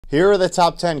Here are the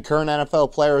top 10 current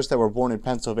NFL players that were born in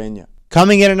Pennsylvania.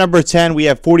 Coming in at number 10, we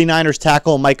have 49ers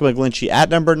tackle Mike McGlinchey. At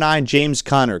number 9, James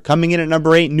Conner. Coming in at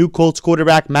number 8, new Colts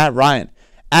quarterback Matt Ryan.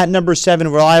 At number 7,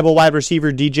 reliable wide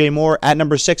receiver DJ Moore. At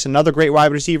number 6, another great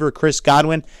wide receiver Chris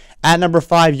Godwin. At number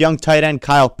 5, young tight end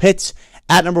Kyle Pitts.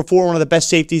 At number 4, one of the best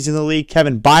safeties in the league,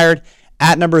 Kevin Byard.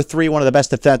 At number 3, one of the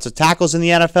best defensive tackles in the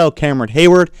NFL, Cameron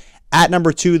Hayward. At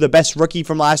number 2, the best rookie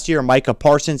from last year, Micah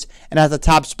Parsons. And at the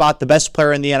top spot, the best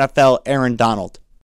player in the NFL, Aaron Donald.